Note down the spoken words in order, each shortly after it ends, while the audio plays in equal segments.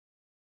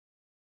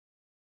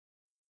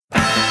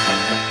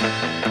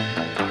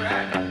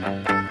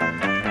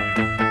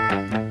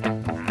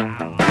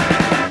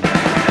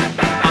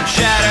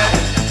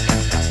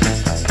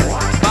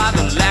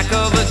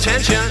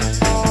attention.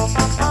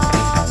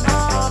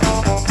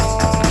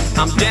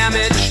 I'm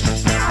damaged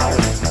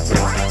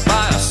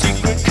by a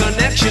secret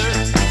connection.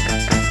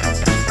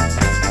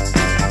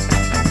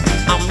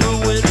 I'm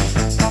ruined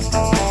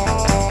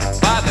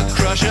by the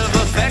crush of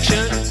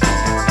affection.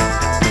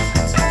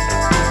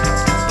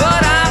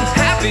 But I'm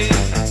happy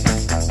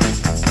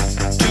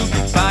to be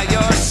by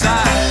your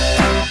side.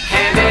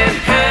 Hand in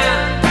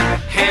hand,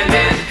 hand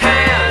in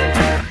hand,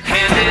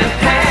 hand in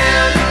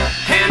hand,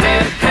 hand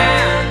in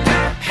hand,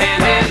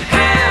 hand in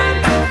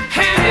hand,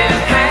 hand in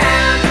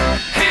hand,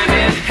 hand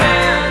in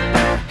hand,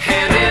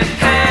 hand in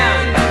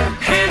hand,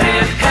 hand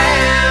in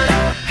hand,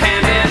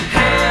 hand in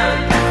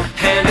hand,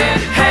 hand in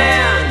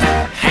hand,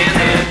 hand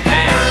in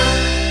hand.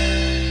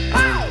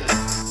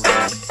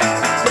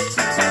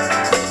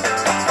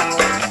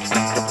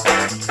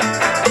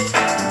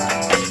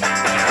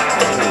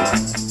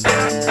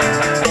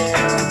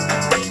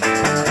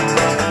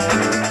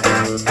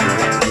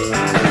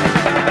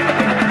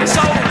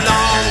 So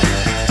long,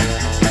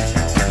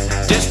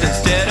 distance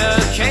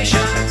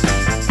dedication.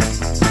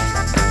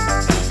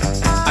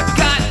 I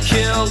got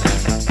killed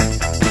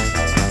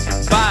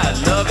by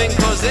loving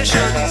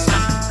positions.